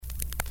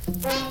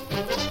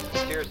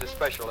Here's a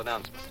special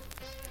announcement.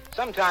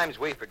 Sometimes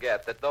we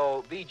forget that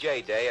though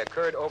VJ Day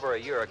occurred over a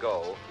year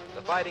ago,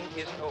 the fighting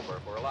isn't over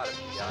for a lot of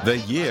GIs. The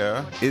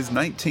year is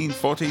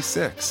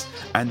 1946,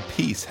 and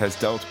peace has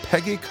dealt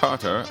Peggy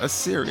Carter a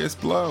serious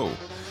blow.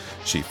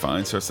 She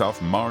finds herself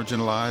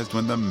marginalized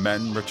when the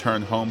men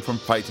return home from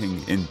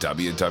fighting in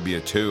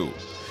WW2.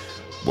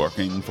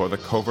 Working for the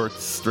covert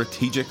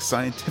Strategic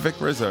Scientific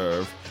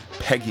Reserve,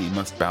 Peggy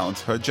must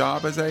balance her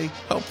job as a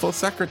helpful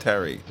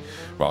secretary,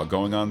 while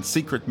going on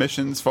secret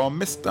missions for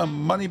Mr.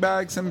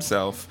 Moneybags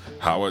himself,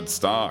 Howard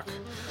Stark.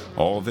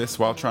 All this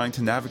while trying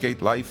to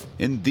navigate life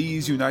in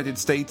these United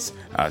States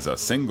as a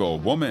single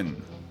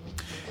woman.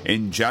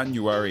 In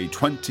January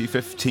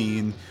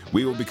 2015,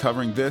 we will be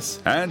covering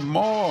this and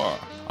more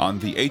on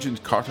the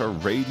Agent Carter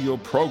radio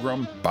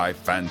program by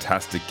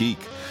Phantastic Geek.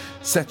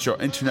 Set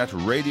your internet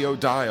radio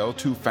dial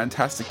to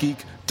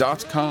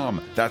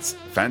phantasticgeek.com. That's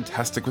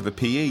fantastic with a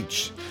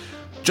PH.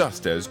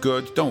 Just as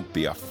good, don't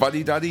be a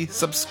fuddy-duddy,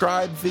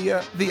 subscribe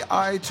via the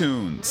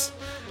iTunes.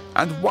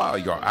 And while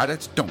you're at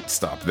it, don't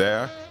stop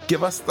there.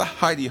 Give us the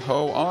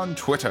hidey-ho on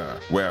Twitter.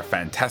 We're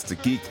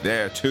Phantastic Geek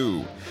there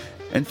too.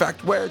 In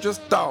fact, we're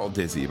just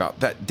doll-dizzy about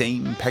that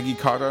Dame Peggy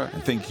Carter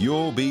and think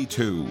you'll be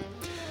too.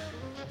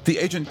 The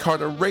Agent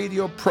Carter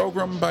radio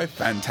program by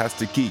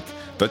Phantastic Geek,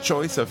 the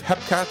choice of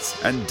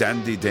hepcats and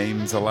dandy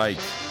dames alike.